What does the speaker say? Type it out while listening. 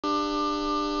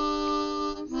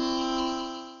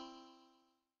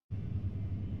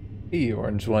Hey,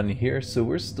 Orange One here. So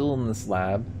we're still in this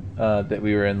lab that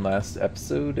we were in last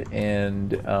episode,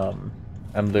 and I'm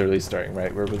literally starting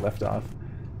right where we left off.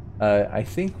 I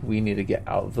think we need to get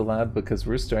out of the lab because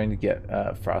we're starting to get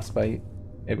frostbite,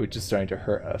 which is starting to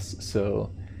hurt us. So,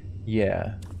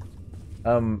 yeah,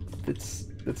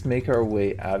 let's make our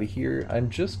way out of here. I'm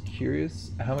just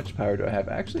curious, how much power do I have?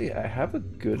 Actually, I have a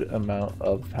good amount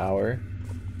of power.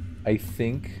 I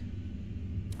think,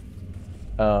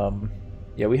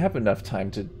 yeah, we have enough time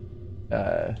to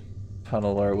uh,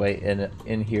 tunnel our way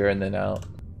in here and then out.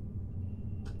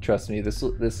 Trust me, this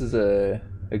is a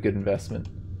good investment.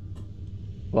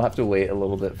 We'll have to wait a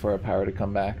little bit for our power to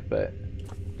come back, but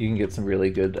you can get some really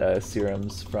good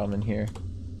serums from in here.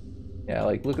 Yeah,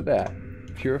 like look at that.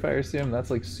 Purifier serum, that's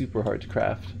like super hard to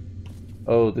craft.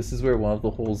 Oh, this is where one of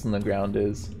the holes in the ground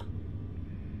is.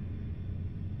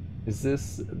 Is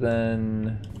this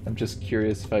then... I'm just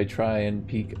curious if I try and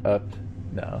peek up.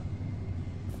 No.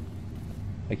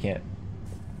 I can't.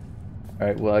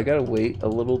 Alright, well I gotta wait a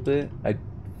little bit. I've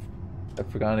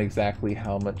forgotten exactly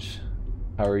how much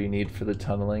power you need for the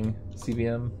tunneling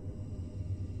CBM.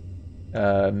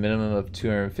 Minimum of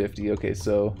 250. Okay,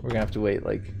 so we're gonna have to wait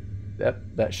like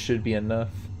that should be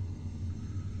enough.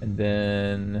 And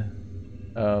then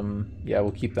yeah,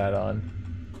 we'll keep that on.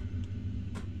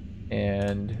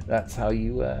 And that's how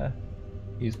you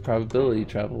use probability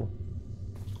travel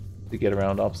to get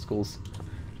around obstacles.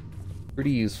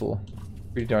 Pretty useful.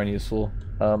 Pretty darn useful.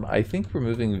 I think we're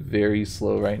moving very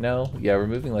slow right now. Yeah, we're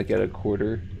moving like at a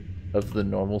quarter of the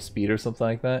normal speed or something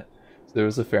like that. So there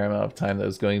was a fair amount of time that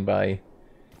was going by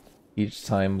each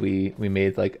time we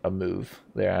made like a move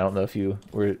there. I don't know if you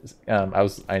were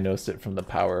I noticed it from the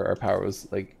power. Our power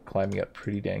was like climbing up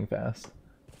pretty dang fast.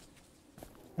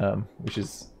 Which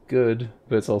is good,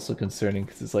 but it's also concerning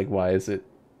because it's like, why is it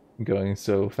going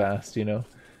so fast, you know?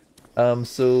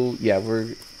 So yeah,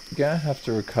 we're gonna have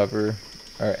to recover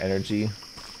our energy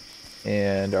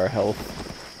and our health.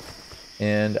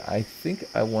 And I think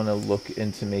I want to look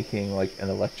into making like an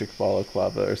electric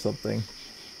balaclava or something.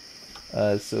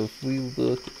 So if we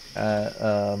look at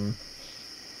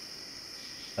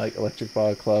like electric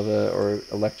balaclava or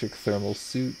electric thermal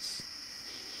suits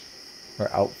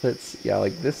or outfits, yeah,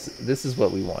 like this is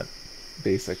what we want,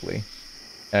 basically.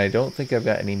 And I don't think I've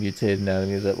got any mutated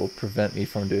anatomy that will prevent me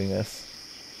from doing this.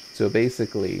 So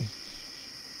basically,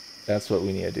 that's what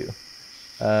we need to do.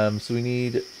 So we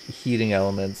need heating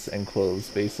elements and clothes,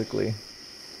 basically.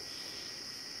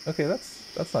 Okay,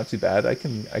 that's not too bad. I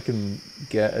can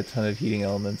get a ton of heating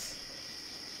elements.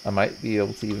 I might be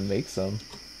able to even make some.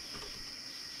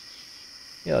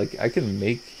 Yeah, like I can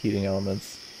make heating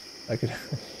elements. I could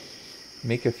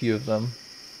make a few of them.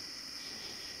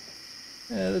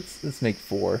 Yeah, let's make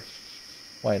 4.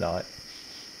 Why not?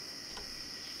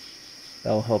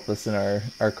 That'll help us in our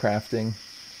crafting.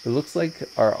 It looks like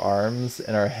our arms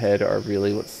and our head are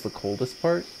really what's the coldest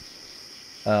part.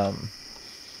 Um,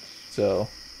 so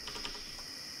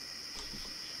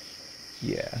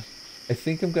yeah, I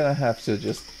think I'm gonna have to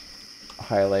just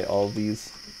highlight all of these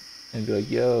and be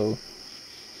like, yo.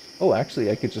 Oh,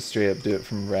 actually, I could just straight up do it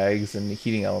from rags and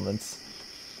heating elements.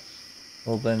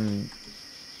 Well, then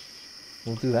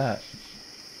we'll do that.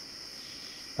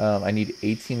 I need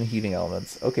 18 heating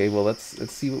elements. Okay, well let's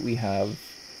see what we have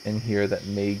in here that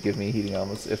may give me heating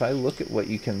elements. If I look at what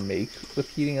you can make with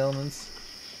heating elements,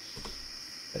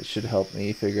 that should help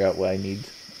me figure out what I need.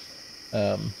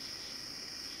 Um,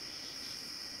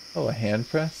 oh, a hand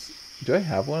press? Do I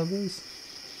have one of those?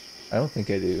 I don't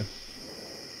think I do.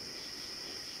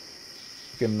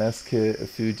 Like a mess kit, a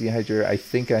food dehydrator. I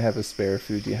think I have a spare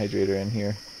food dehydrator in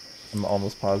here. I'm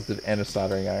almost positive. And a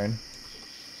soldering iron.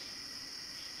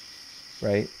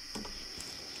 Right?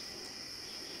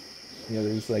 Yeah,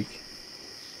 there's like...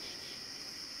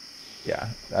 Yeah,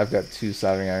 I've got 2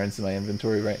 soldering irons in my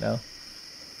inventory right now.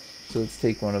 So let's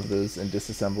take one of those and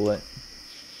disassemble it.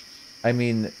 I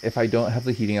mean, if I don't have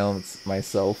the heating elements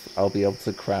myself, I'll be able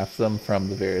to craft them from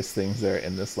the various things that are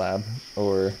in this lab,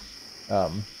 or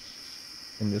in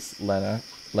this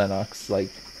Lennox.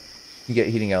 Like, you get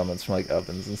heating elements from like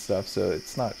ovens and stuff, so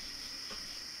it's not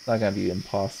gonna be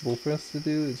impossible for us to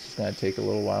do. It's just gonna take a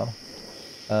little while.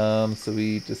 So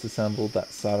we disassembled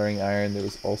that soldering iron. There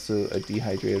was also a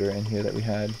dehydrator in here that we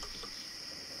had.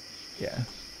 Yeah,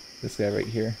 this guy right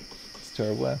here. It's to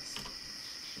our west.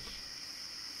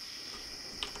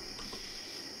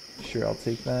 Sure, I'll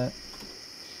take that.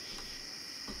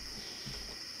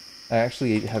 I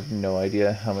actually have no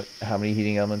idea how many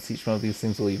heating elements each one of these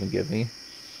things will even give me,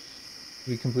 to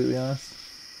be completely honest.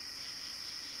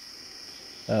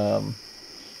 Let's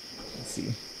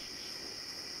see.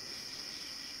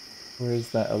 Where is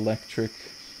that electric?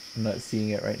 I'm not seeing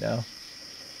it right now.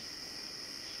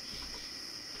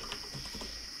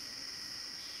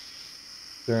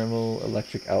 Thermal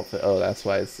electric outfit. Oh, that's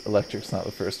why it's electric's not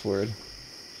the first word.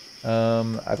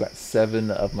 I've got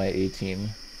 7 of my 18.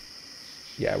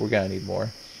 Yeah, we're gonna need more.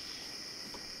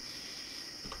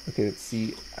 Okay, let's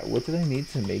see. What did I need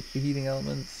to make the heating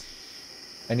elements?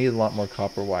 I need a lot more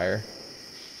copper wire.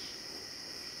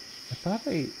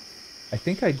 I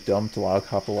think I dumped a lot of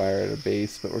copper wire at a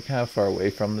base, but we're kind of far away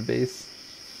from the base.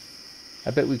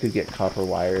 I bet we could get copper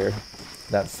wire.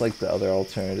 That's like the other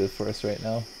alternative for us right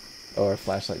now. Oh, our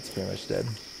flashlight's pretty much dead.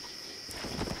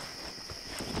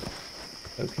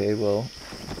 Okay, well,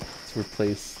 let's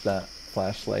replace that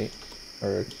flashlight.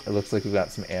 Or it looks like we've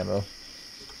got some ammo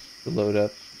to load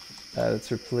up.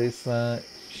 Let's replace that.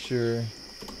 Sure.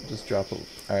 Just drop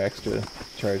our extra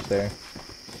charge there.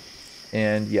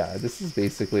 And yeah, this is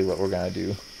basically what we're gonna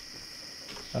do.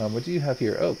 What do you have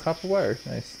here? Oh, copper wire.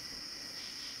 Nice.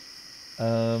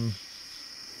 And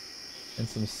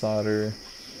some solder.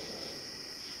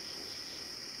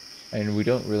 And we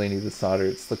don't really need the solder,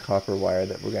 it's the copper wire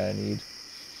that we're gonna need.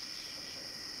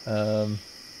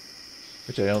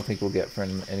 Which I don't think we'll get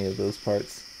from any of those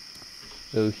parts.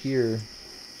 Though here,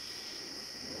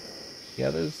 yeah,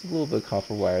 there's a little bit of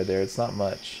copper wire there, it's not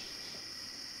much.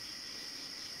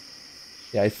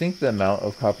 Yeah, I think the amount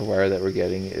of copper wire that we're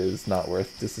getting is not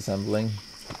worth disassembling.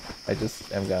 I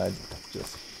just am gonna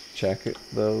just check it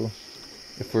though.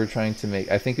 If we're trying to make,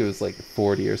 I think it was like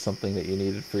 40 or something that you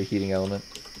needed for a heating element.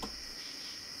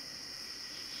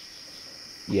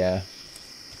 Yeah,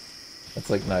 that's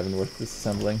like not even worth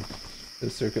disassembling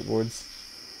those circuit boards.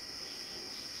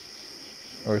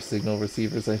 Or signal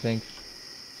receivers, I think.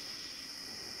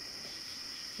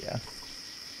 Yeah,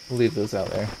 we'll leave those out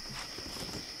there.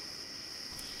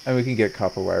 And we can get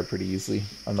copper wire pretty easily.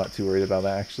 I'm not too worried about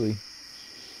that, actually.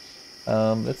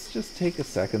 Let's just take a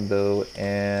second, though,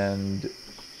 and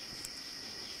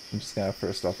I'm just gonna,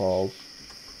 first off, I'll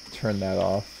turn that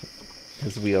off,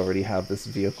 because we already have this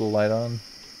vehicle light on.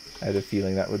 I had a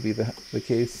feeling that would be the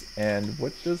case. And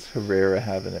what does Herrera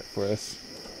have in it for us?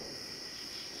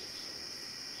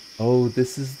 Oh,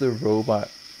 this is the robot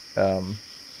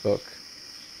book.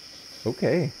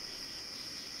 Okay.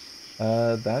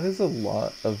 That is a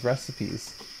lot of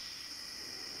recipes.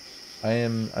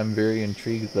 I'm very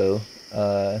intrigued though,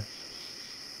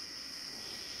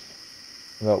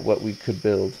 about what we could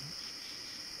build.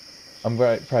 I'm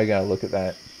probably gonna look at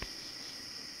that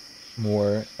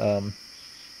more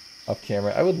off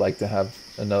camera. I would like to have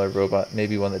another robot,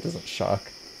 maybe one that doesn't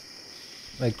shock.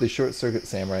 Like the short circuit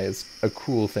samurai is a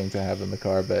cool thing to have in the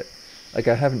car, but like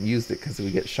I haven't used it because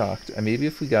we get shocked. And maybe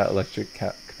if we got electric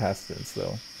capacitance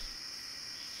though,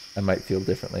 I might feel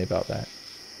differently about that.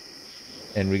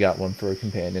 And we got one for a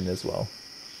companion as well.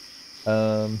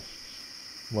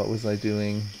 What was I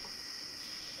doing?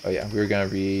 Oh yeah, we were gonna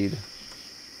read,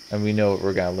 and we know what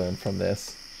we're gonna learn from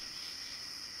this.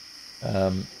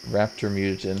 Raptor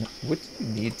mutagen. What do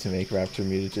you need to make raptor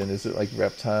mutagen? Is it like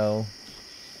reptile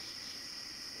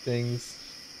things?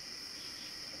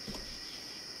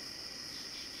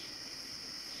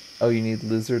 Oh, you need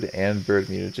lizard and bird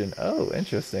mutagen. Oh,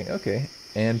 interesting. Okay.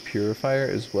 And purifier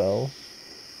as well.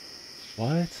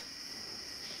 What?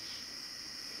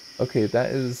 Okay,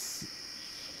 that is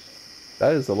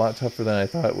a lot tougher than I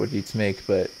thought it would be to make,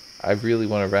 but I really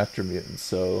want a raptor mutant,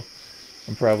 so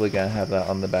I'm probably gonna have that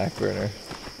on the back burner.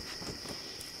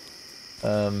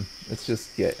 Let's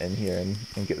just get in here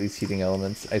and get these heating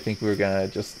elements. I think we're gonna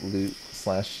just loot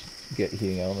 / get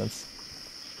heating elements.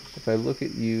 If I look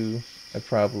at you, I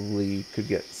probably could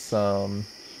get some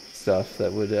stuff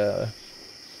that would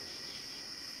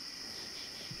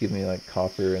give me like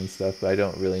copper and stuff, but I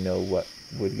don't really know what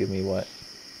would give me what,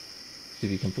 to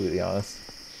be completely honest,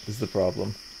 is the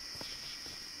problem.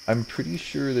 I'm pretty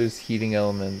sure there's heating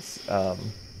elements. I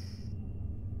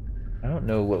don't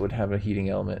know what would have a heating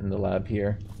element in the lab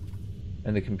here.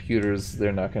 And the computers,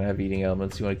 they're not going to have heating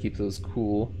elements. You want to keep those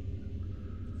cool.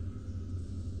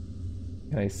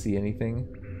 Can I see anything?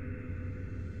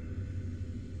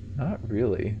 Not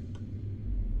really.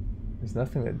 There's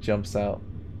nothing that jumps out.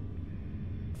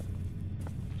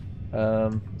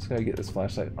 Just gotta get this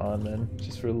flashlight on then,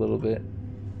 just for a little bit.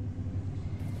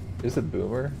 There's a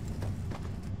boomer.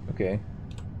 Okay.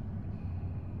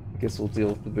 I guess we'll deal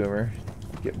with the boomer.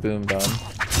 Get boomed on.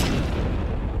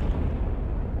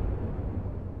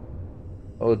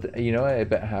 Oh, you know what I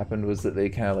bet happened was that they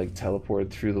kind of like teleported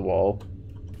through the wall.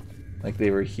 Like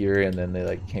they were here and then they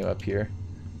like came up here.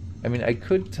 I mean, I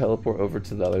could teleport over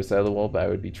to the other side of the wall, but I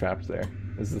would be trapped there,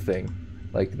 is the thing.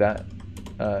 Like that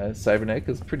Cybernetic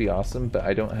is pretty awesome, but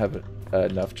I don't have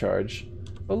enough charge.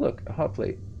 Oh look, a hot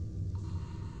plate.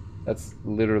 That's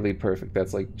literally perfect.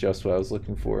 That's like just what I was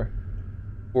looking for.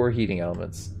 4 heating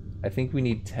elements. I think we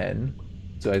need 10.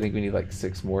 So I think we need like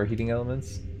 6 more heating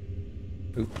elements.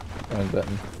 Oop, wrong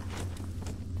button.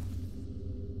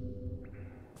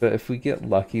 But if we get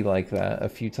lucky like that a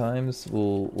few times,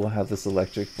 we'll have this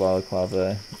electric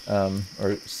balaclava,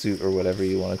 or suit or whatever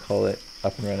you want to call it,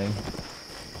 up and running.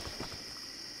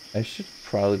 I should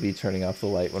probably be turning off the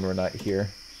light when we're not here.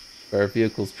 But our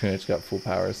vehicle's pretty much got full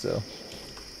power, so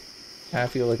I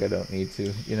feel like I don't need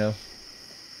to, you know?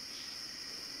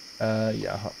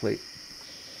 Yeah, hot plate.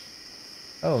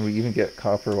 Oh, and we even get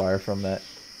copper wire from that.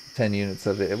 10 units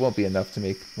of it. It won't be enough to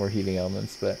make more heating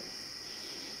elements, but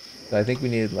I think we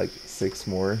need like 6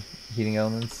 more heating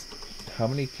elements. How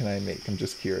many can I make? I'm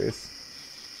just curious.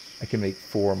 I can make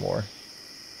 4 more.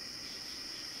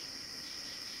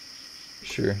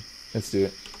 Sure, let's do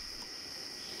it.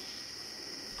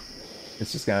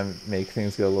 It's just gonna make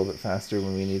things go a little bit faster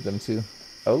when we need them to.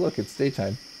 Oh look, it's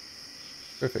daytime.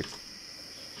 Perfect.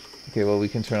 Okay, well we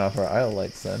can turn off our aisle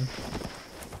lights then.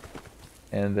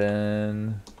 And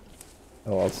then...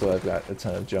 oh, also I've got a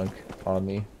ton of junk on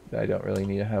me that I don't really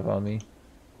need to have on me.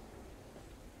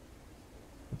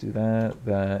 Do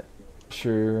that,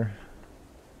 sure.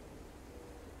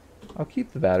 I'll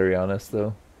keep the battery on us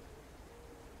though.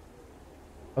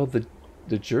 Oh, the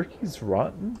jerky's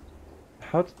rotten?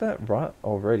 How did that rot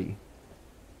already?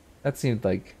 That seemed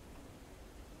like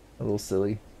a little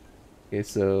silly. Okay,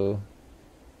 so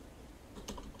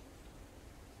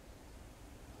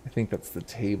I think that's the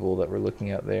table that we're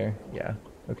looking at there. Yeah,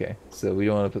 okay. So we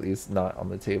don't want to put these not on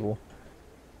the table.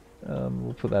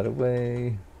 We'll put that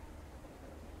away.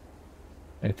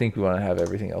 I think we want to have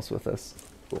everything else with us.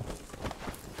 Cool.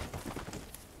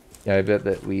 Yeah, I bet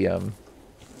that we,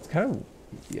 it's kind of,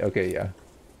 okay, yeah.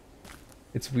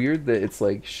 It's weird that it's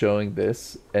like showing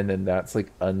this and then that's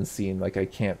like unseen, like I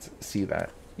can't see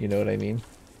that. You know what I mean?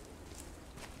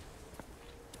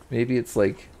 Maybe it's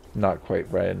like not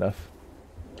quite right enough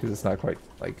because it's not quite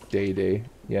like day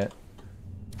yet.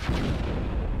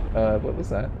 What was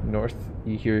that? North,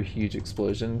 you hear a huge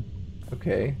explosion.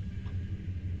 Okay.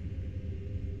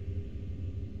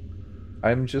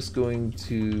 I'm just going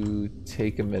to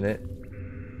take a minute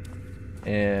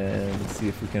and see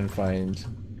if we can find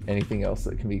anything else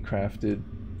that can be crafted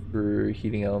for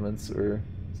heating elements or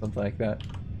something like that.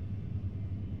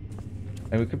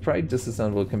 And we could probably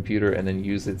disassemble a computer and then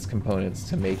use its components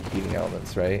to make heating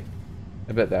elements, right?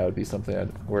 I bet that would be something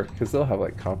that'd work, because they'll have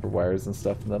like copper wires and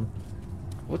stuff in them.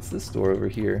 What's this door over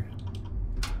here?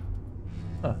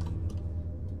 Huh.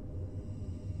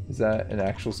 Is that an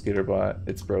actual skitter bot?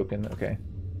 It's broken, okay.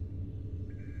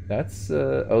 That's,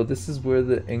 oh, this is where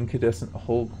the incandescent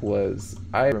Hulk was.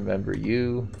 I remember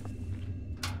you.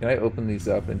 Can I open these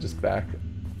up and just back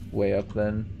way up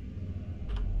then?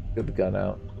 Get the gun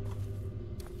out.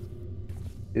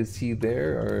 Is he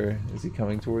there, or is he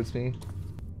coming towards me?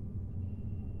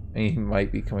 I mean, he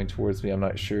might be coming towards me, I'm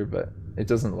not sure, but it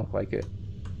doesn't look like it.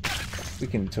 We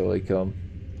can totally kill him.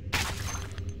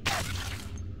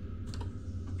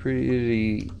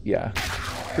 Pretty, yeah,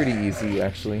 pretty easy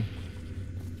actually.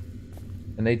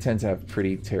 And they tend to have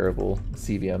pretty terrible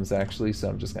CVMs actually, so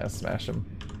I'm just gonna smash them.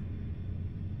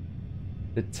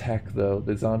 The tech though,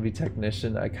 the zombie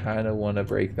technician, I kind of want to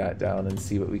break that down and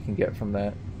see what we can get from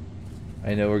that.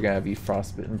 I know we're gonna be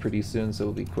frostbitten pretty soon, so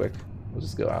we'll be quick. We'll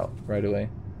just go out right away.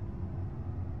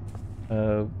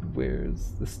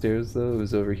 Where's the stairs though? It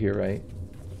was over here, right?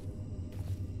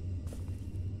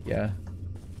 Yeah.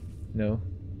 No?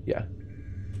 Yeah.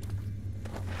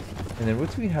 And then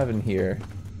what do we have in here?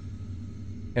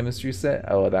 Chemistry set?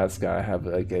 Oh, that's gotta have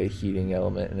like a heating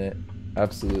element in it.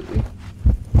 Absolutely.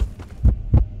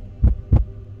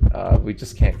 We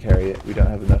just can't carry it. We don't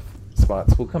have enough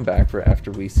spots. We'll come back for after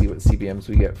we see what CBMs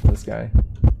we get from this guy.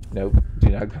 Nope. Do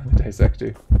not go in the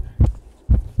dissector.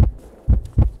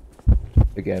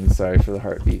 Again, sorry for the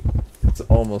heartbeat. It's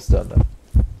almost done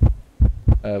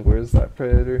though. Where's that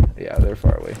predator? Yeah, they're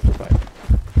far away. We're fine.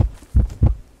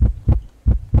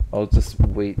 I'll just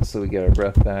wait so we get our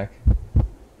breath back.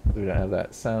 We don't have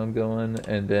that sound going.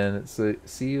 And then so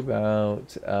see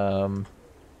about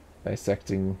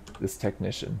dissecting this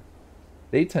technician.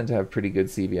 They tend to have pretty good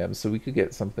CVMs, so we could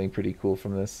get something pretty cool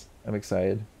from this. I'm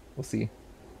excited. We'll see.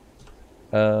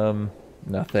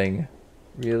 Nothing.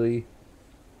 Really?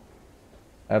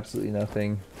 Absolutely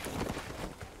nothing.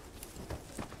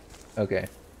 Okay.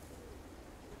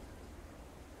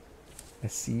 I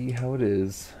see how it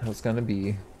is. How it's gonna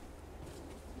be.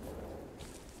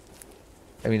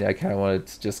 I mean, I kind of wanted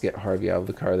to just get Harvey out of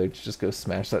the car there to just go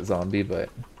smash that zombie, but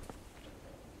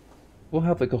we'll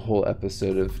have like a whole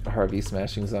episode of Harvey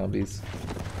smashing zombies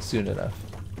soon enough.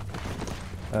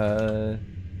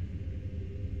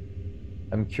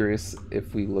 I'm curious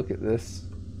if we look at this.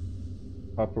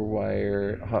 Copper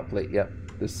wire, hot plate, yep.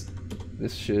 This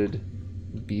should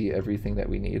be everything that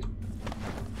we need.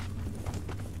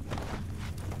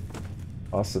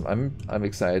 Awesome. I'm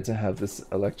excited to have this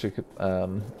electric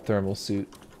thermal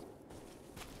suit.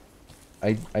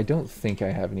 I don't think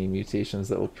I have any mutations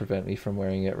that will prevent me from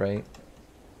wearing it, right?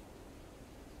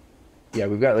 Yeah,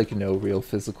 we've got like no real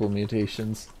physical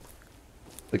mutations.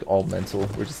 Like all mental.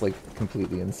 We're just like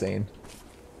completely insane.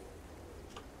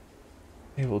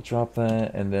 Okay, we'll drop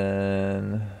that and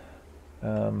then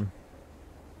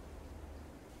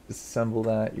disassemble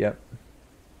that, yep.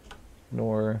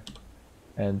 Nor.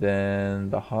 And then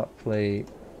the hot plate.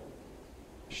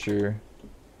 Sure.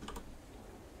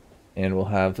 And we'll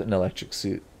have an electric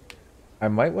suit. I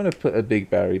might want to put a big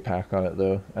battery pack on it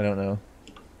though. I don't know.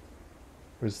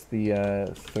 Where's the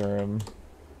therm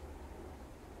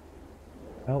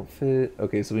outfit?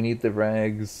 Okay, so we need the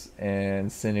rags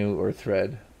and sinew or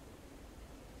thread.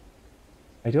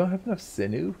 I don't have enough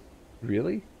sinew?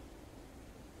 Really?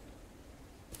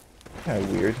 Kind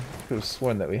of weird. I could have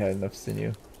sworn that we had enough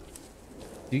sinew.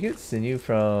 Do you get sinew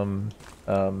from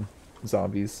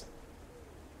zombies?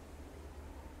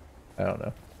 I don't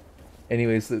know.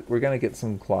 Anyways, we're gonna get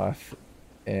some cloth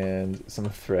and some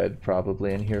thread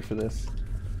probably in here for this.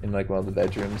 In like one of the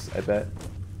bedrooms, I bet.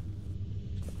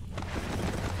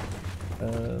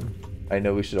 I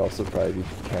know we should also probably be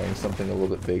carrying something a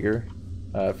little bit bigger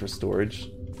for storage.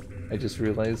 I just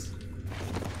realized.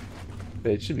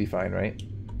 But it should be fine, right?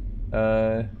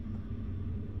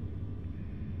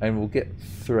 And we'll get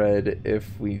thread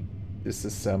if we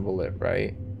disassemble it,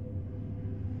 right?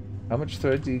 How much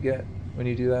thread do you get when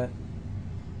you do that?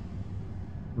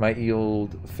 Might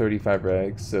yield 35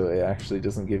 rags, so it actually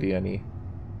doesn't give you any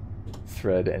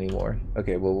thread anymore.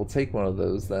 Okay, well, we'll take one of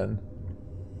those then.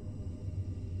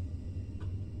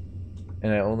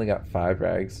 And I only got 5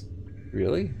 rags.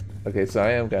 Really? Okay, so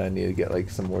I am gonna need to get like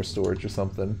some more storage or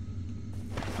something.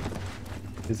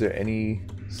 Is there any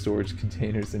storage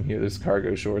containers in here? There's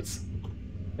cargo shorts.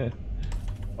 Oh,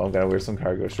 I'm gonna wear some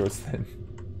cargo shorts then.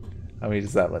 How many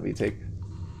does that let me take?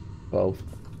 12.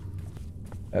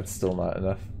 That's still not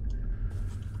enough.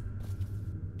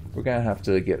 We're gonna have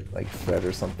to get like thread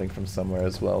or something from somewhere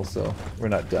as well, so we're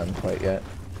not done quite yet.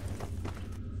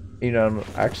 You know, I'm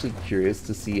actually curious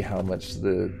to see how much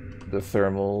the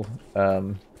thermal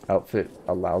outfit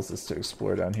allows us to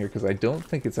explore down here, because I don't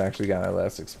think it's actually gonna let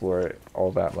us explore it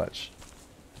all that much.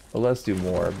 Well, let's do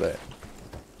more, but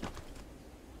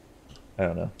I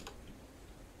don't know.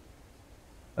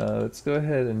 Let's go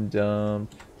ahead and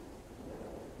dump.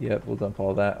 Yep, we'll dump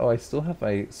all that. Oh, I still have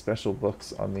my special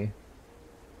books on me.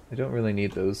 I don't really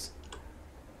need those.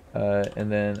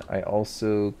 And then I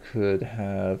also could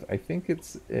have, I think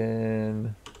it's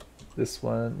in this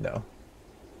one. No.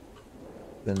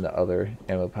 Then the other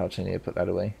ammo pouch, I need to put that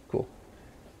away. Cool.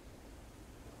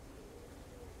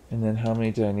 And then how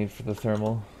many do I need for the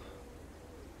thermal?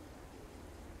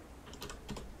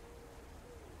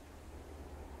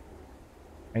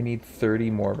 I need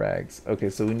 30 more rags. Okay,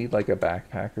 so we need like a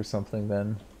backpack or something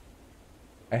then.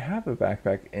 I have a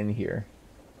backpack in here.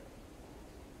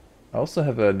 I also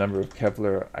have a number of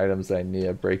Kevlar items that I need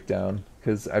to break down,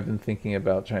 because I've been thinking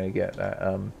about trying to get that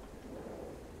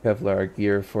Kevlar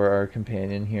gear for our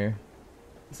companion here.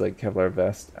 It's like Kevlar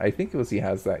vest. I think once he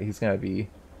has that, he's gonna be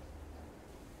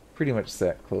pretty much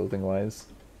set clothing-wise.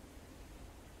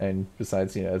 And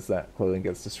besides, you know, as that clothing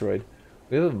gets destroyed.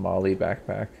 We have a Molly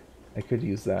backpack. I could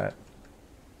use that.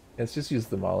 Let's just use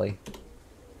the Molly.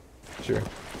 Sure.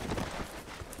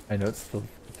 I know it's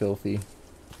filthy.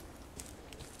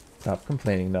 Stop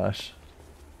complaining, Nosh.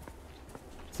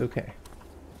 It's okay.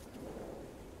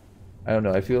 I don't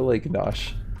know, I feel like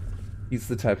Nosh, he's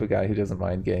the type of guy who doesn't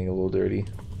mind getting a little dirty.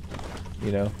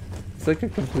 You know? It's like a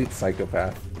complete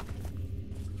psychopath.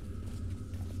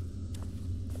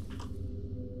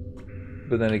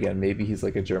 But then again, maybe he's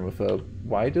like a germaphobe.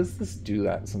 Why does this do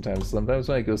that sometimes? Sometimes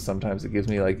when I go sometimes, it gives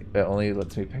me like, it only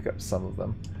lets me pick up some of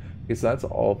them. Okay, so that's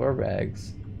all of our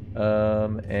rags.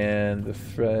 And the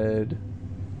thread.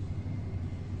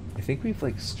 I think we've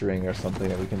like string or something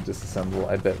that we can disassemble.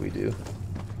 I bet we do.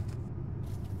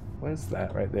 What is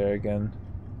that right there again?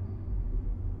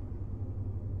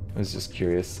 I was just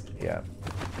curious. Yeah.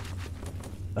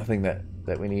 Nothing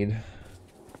that we need.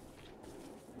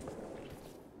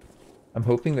 I'm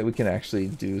hoping that we can actually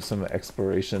do some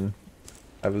exploration.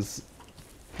 I was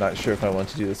not sure if I want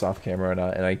to do this off camera or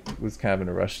not, and I was kind of in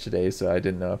a rush today, so I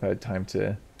didn't know if I had time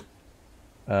to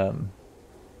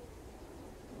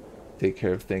take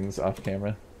care of things off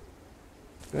camera.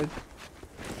 Good.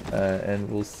 And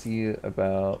we'll see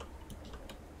about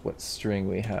what string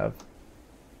we have.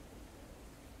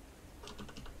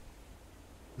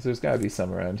 So there's got to be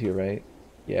some around here, right?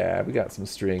 Yeah, we got some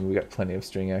string. We got plenty of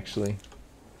string, actually.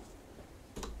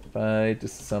 If I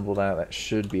disassemble that, that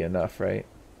should be enough, right?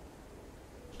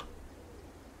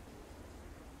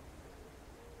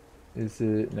 Is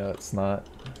it? No, it's not.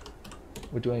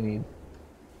 What do I need?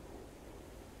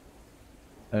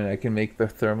 I mean, I can make the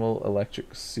thermal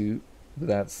electric suit. But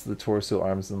that's the torso,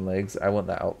 arms, and legs. I want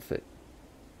the outfit.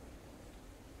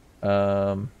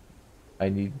 I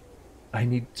need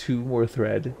 2 more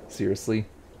thread. Seriously.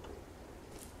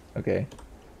 Okay.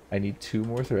 I need 2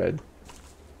 more thread.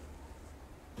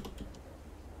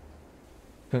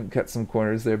 Couldn't cut some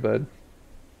corners there, bud.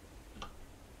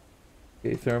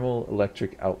 Okay, thermal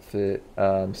electric outfit.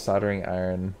 Soldering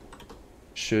iron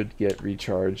should get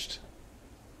recharged.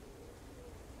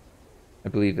 I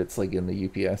believe it's like in the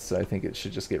UPS, so I think it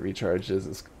should just get recharged as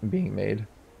it's being made.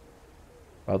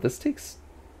 Wow, this takes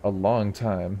a long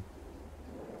time.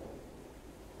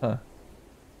 Huh.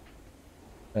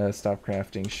 Stop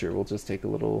crafting. Sure, we'll just take a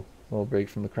little break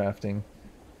from the crafting.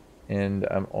 And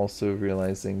I'm also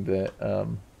realizing that,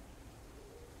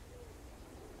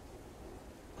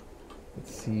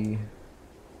 let's see.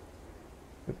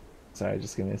 Sorry,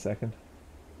 just give me a second.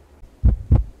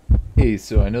 Hey,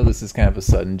 so I know this is kind of a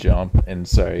sudden jump, and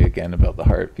sorry again about the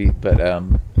heartbeat, but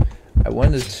I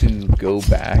wanted to go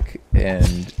back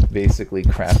and basically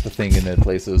craft the thing in a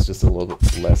place that was just a little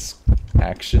bit less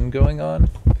action going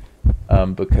on,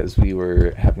 because we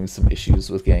were having some issues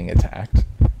with getting attacked,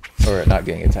 or not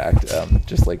getting attacked,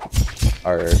 just like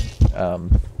our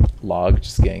log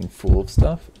just getting full of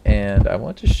stuff, and I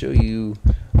want to show you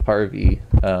Harvey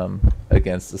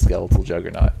against the skeletal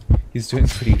juggernaut. He's doing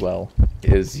pretty well,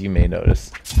 as you may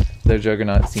notice. The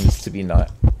juggernaut seems to be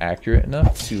not accurate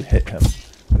enough to hit him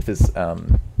with his, I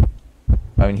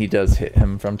mean, he does hit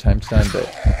him from time to time,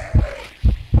 but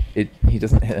he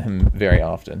doesn't hit him very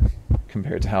often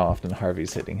compared to how often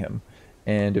Harvey's hitting him.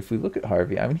 And if we look at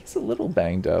Harvey, I mean, he's a little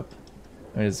banged up.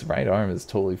 I mean, his right arm is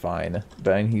totally fine,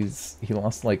 but I mean, he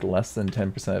lost like less than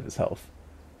 10% of his health.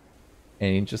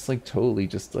 And he just like totally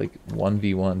just like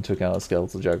 1v1 took out a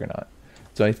skeletal juggernaut.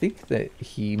 So I think that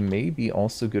he may be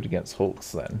also good against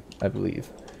Hulks then, I believe.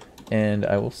 And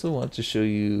I also want to show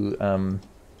you,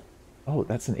 oh,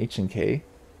 that's an H and K?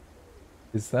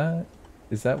 Is that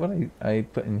what I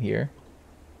put in here?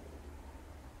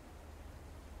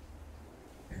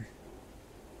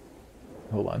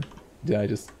 Hold on. Did I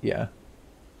just, yeah.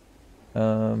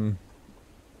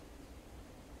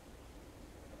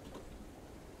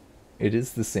 It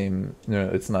is the same, no,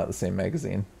 it's not the same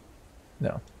magazine.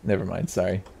 No, never mind,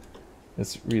 sorry.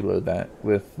 Let's reload that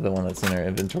with the one that's in our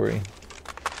inventory.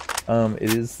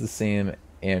 It is the same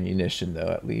ammunition though,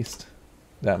 at least.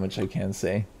 That much I can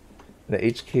say. The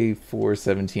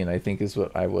HK417 I think is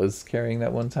what I was carrying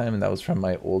that one time, and that was from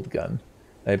my old gun.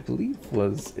 I believe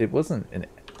it wasn't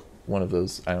one of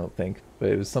those, I don't think, but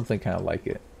it was something kind of like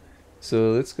it. So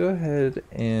let's go ahead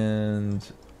and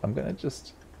I'm gonna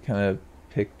just kind of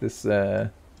pick this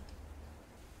some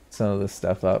of this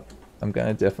stuff up. I'm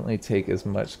gonna definitely take as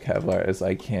much Kevlar as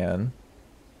I can.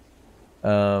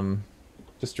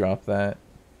 Just drop that.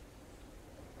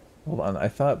 Hold on, I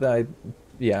thought that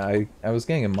I was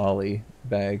getting a Molly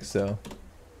bag, so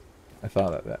I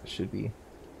thought that should be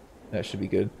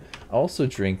good. I'll also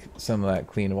drink some of that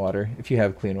clean water. If you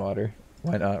have clean water,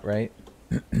 why not, right?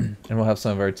 And we'll have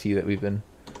some of our tea that we've been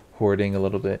hoarding a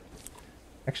little bit.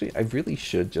 Actually, I really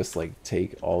should just like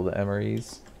take all the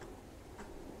MREs.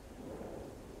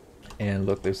 And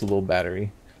look, there's a little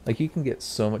battery. Like, you can get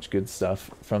so much good stuff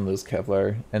from those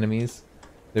Kevlar enemies.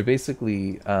 They're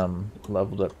basically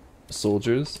leveled up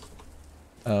soldiers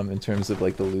in terms of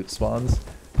like the loot spawns,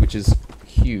 which is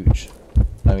huge.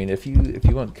 I mean, if you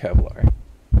want Kevlar,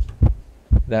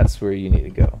 that's where you need to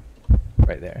go,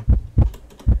 right there.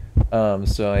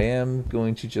 So I am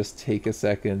going to just take a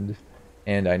second,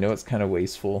 and I know it's kind of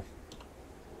wasteful,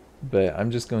 but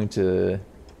I'm just going to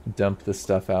dump the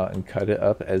stuff out and cut it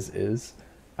up as is.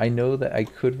 I know that I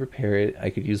could repair it. I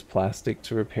could use plastic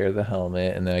to repair the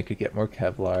helmet, and then I could get more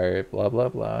Kevlar, blah blah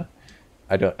blah.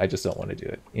 I just don't want to do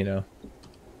it, you know,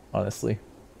 honestly.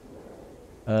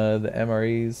 The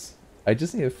MREs, I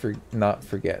just need to not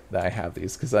forget that I have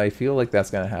these, because I feel like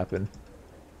that's gonna happen.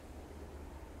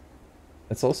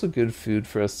 It's also good food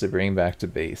for us to bring back to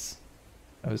base,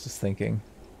 I was just thinking.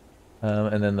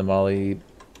 And then the Molly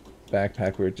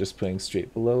backpack we're just putting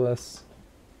straight below us.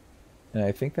 And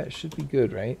I think that should be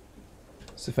good, right?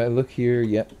 So if I look here,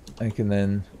 yep, I can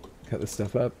then cut this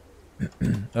stuff up.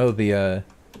 Oh, the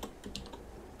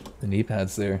knee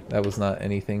pads there. That was not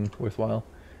anything worthwhile.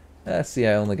 See,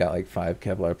 I only got like 5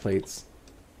 Kevlar plates.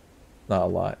 Not a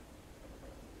lot.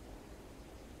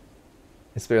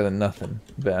 It's better than nothing.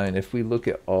 But I mean, if we look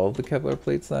at all the Kevlar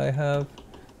plates that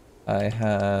I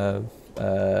have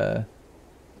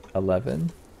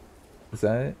 11. Is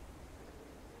that it?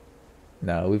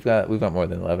 No, we've got more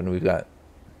than 11. We've got,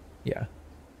 yeah,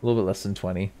 a little bit less than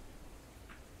 20.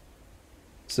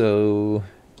 So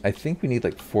I think we need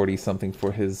like 40 something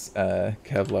for his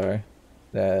Kevlar,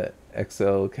 that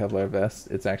XL Kevlar vest.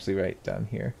 It's actually right down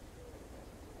here.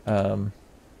 Yeah,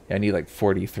 I need like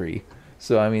 43.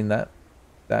 So I mean that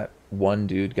one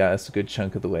dude got us a good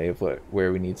chunk of the way of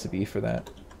where we need to be for that.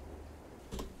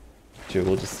 Sure,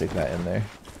 we'll just stick that in there.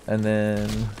 And then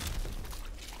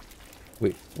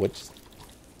wait, what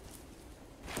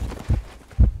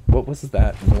was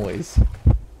that noise?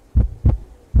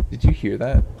 Did you hear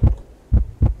that?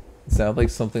 It sounded like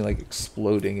something like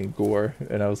exploding in gore,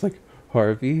 and I was like,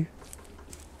 Harvey?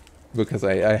 Because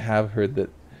I have heard that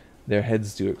their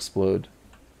heads do explode.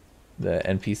 The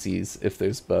NPCs, if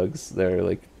there's bugs, they're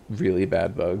like really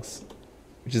bad bugs,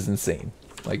 which is insane,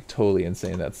 like totally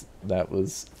insane. That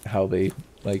was how they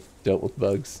like dealt with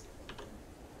bugs.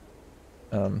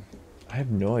 I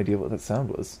have no idea what that sound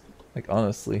was, like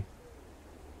honestly.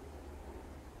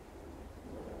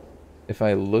 If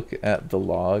I look at the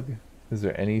log, is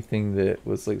there anything that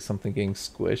was like something getting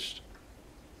squished?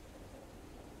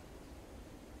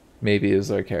 Maybe it was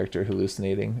our character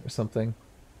hallucinating or something.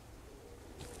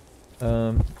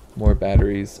 More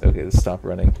batteries. Okay, let's stop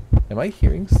running. Am I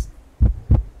hearing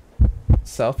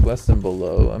southwest and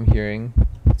below? I'm hearing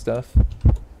stuff.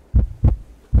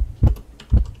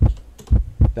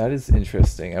 That is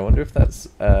interesting. I wonder if that's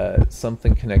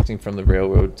something connecting from the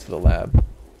railroad to the lab.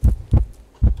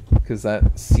 Because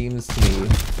that seems to me...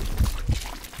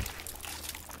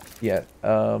 Yeah,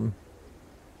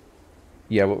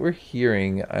 yeah, what we're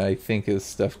hearing, I think, is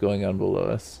stuff going on below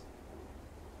us.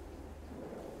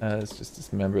 Let's just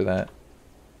dismember that.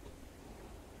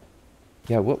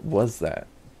 Yeah, what was that?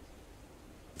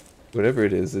 Whatever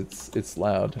it is, it's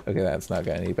loud. Okay, that's not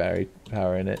got any battery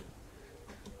power in it.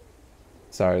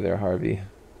 Sorry there, Harvey.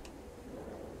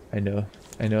 I know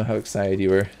how excited you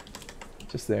were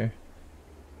just there.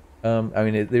 I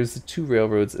mean, there's the 2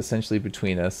 railroads essentially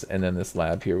between us, and then this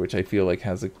lab here, which I feel like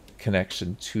has a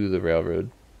connection to the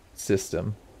railroad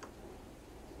system.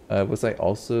 Was I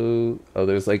also... Oh,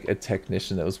 there's like a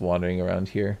technician that was wandering around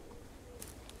here.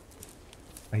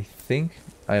 I think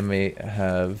I may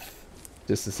have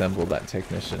disassembled that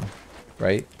technician,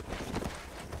 right?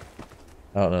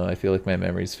 I don't know, I feel like my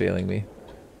memory's failing me.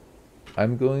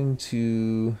 I'm going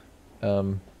to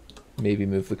maybe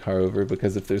move the car over,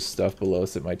 because if there's stuff below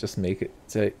us, it might just make it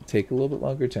take a little bit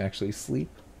longer to actually sleep.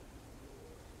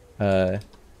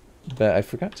 But I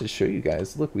forgot to show you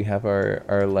guys. Look, we have our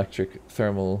electric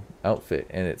thermal outfit,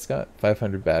 and it's got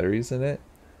 500 batteries in it.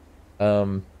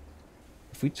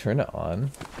 If we turn it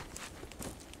on,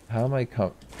 how am I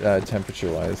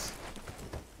temperature-wise?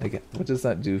 Like, what does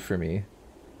that do for me?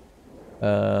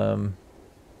 Why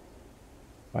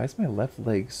is my left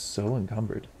leg so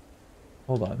encumbered?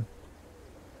 Hold on.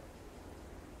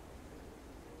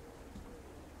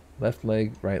 Left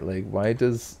leg, right leg. Why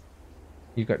does...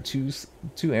 You've got two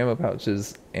ammo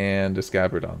pouches and a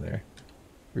scabbard on there.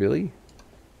 Really?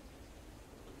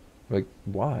 Like,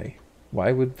 why?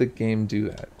 Why would the game do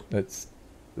that? That's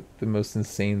the most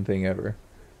insane thing ever.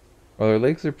 Well, our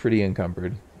legs are pretty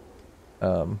encumbered.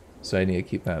 So I need to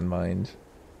keep that in mind.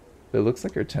 But it looks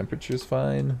like our temperature's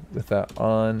fine with that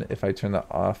on. If I turn that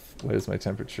off, what is my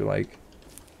temperature like?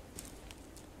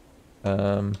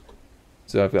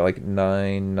 So I've got like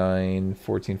 9, 9,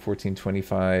 14, 14,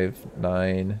 25,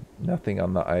 9, nothing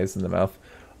on the eyes and the mouth.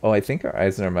 Oh, I think our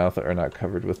eyes and our mouth are not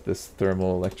covered with this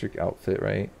thermal electric outfit,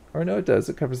 right? Or no, it does.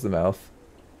 It covers the mouth.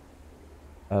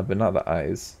 But not the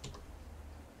eyes.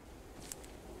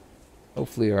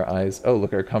 Hopefully our eyes... Oh,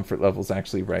 look, our comfort level's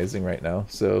actually rising right now.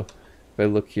 So if I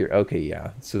look here... Okay,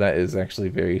 yeah. So that is actually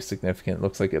very significant.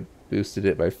 Looks like it boosted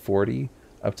it by 40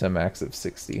 up to a max of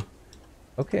 60.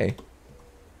 Okay.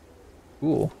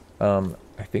 Cool.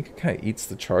 I think it kind of eats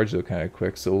the charge though kind of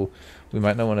quick, so we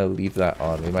might not want to leave that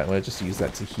on. We might want to just use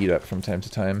that to heat up from time to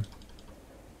time.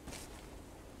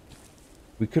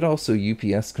 We could also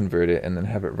UPS convert it and then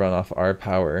have it run off our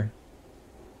power.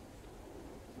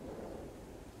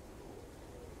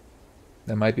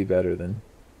 That might be better than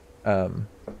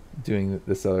doing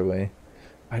this other way.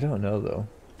 I don't know though.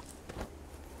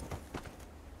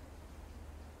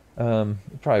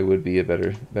 It probably would be a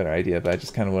better idea, but I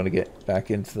just kind of want to get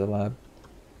back into the lab.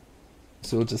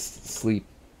 So we'll just sleep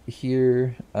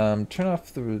here. Turn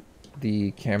off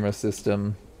the camera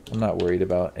system. I'm not worried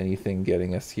about anything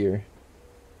getting us here.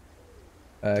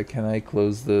 Can I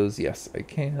close those? Yes, I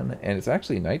can. And it's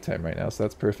actually nighttime right now, so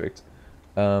that's perfect.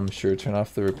 Sure, turn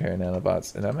off the repair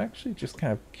nanobots. And I'm actually just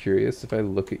kind of curious if I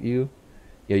look at you.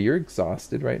 Yeah, you're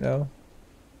exhausted right now.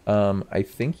 I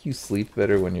think you sleep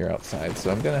better when you're outside, so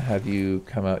I'm gonna have you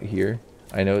come out here.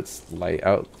 I know it's light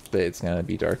out, but it's gonna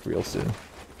be dark real soon.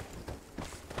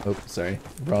 Oh, sorry.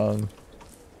 Wrong.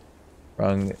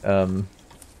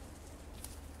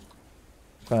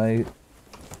 If I...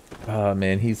 Oh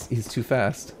man, he's too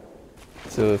fast.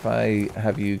 So if I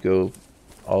have you go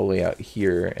all the way out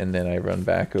here and then I run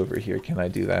back over here, can I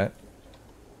do that?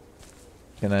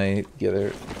 Can I get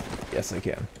her? Yes, I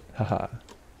can. Haha.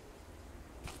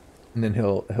 And then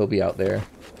he'll be out there.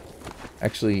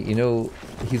 Actually, you know,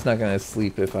 he's not gonna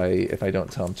sleep if I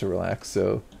don't tell him to relax.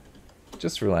 So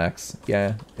just relax.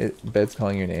 Yeah, bed's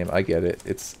calling your name. I get it.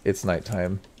 It's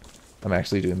nighttime. I'm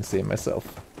actually doing the same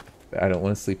myself. I don't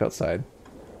want to sleep outside.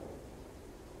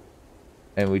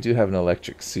 And we do have an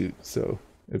electric suit, so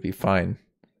it'd be fine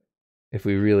if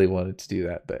we really wanted to do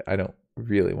that, but I don't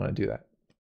really want to do that.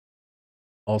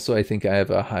 Also, I think I have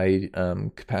a high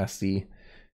capacity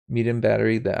medium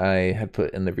battery that I had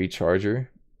put in the recharger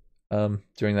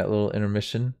during that little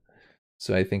intermission.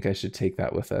 So I think I should take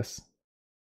that with us.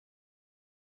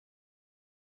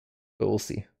 But we'll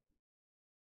see.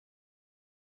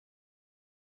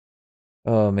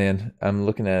 Oh man, I'm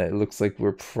looking at it. It looks like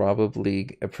we're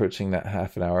probably approaching that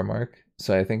half an hour mark.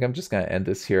 So I think I'm just going to end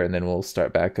this here and then we'll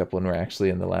start back up when we're actually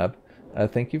in the lab.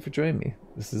 Thank you for joining me.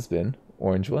 This has been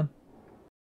Orange One.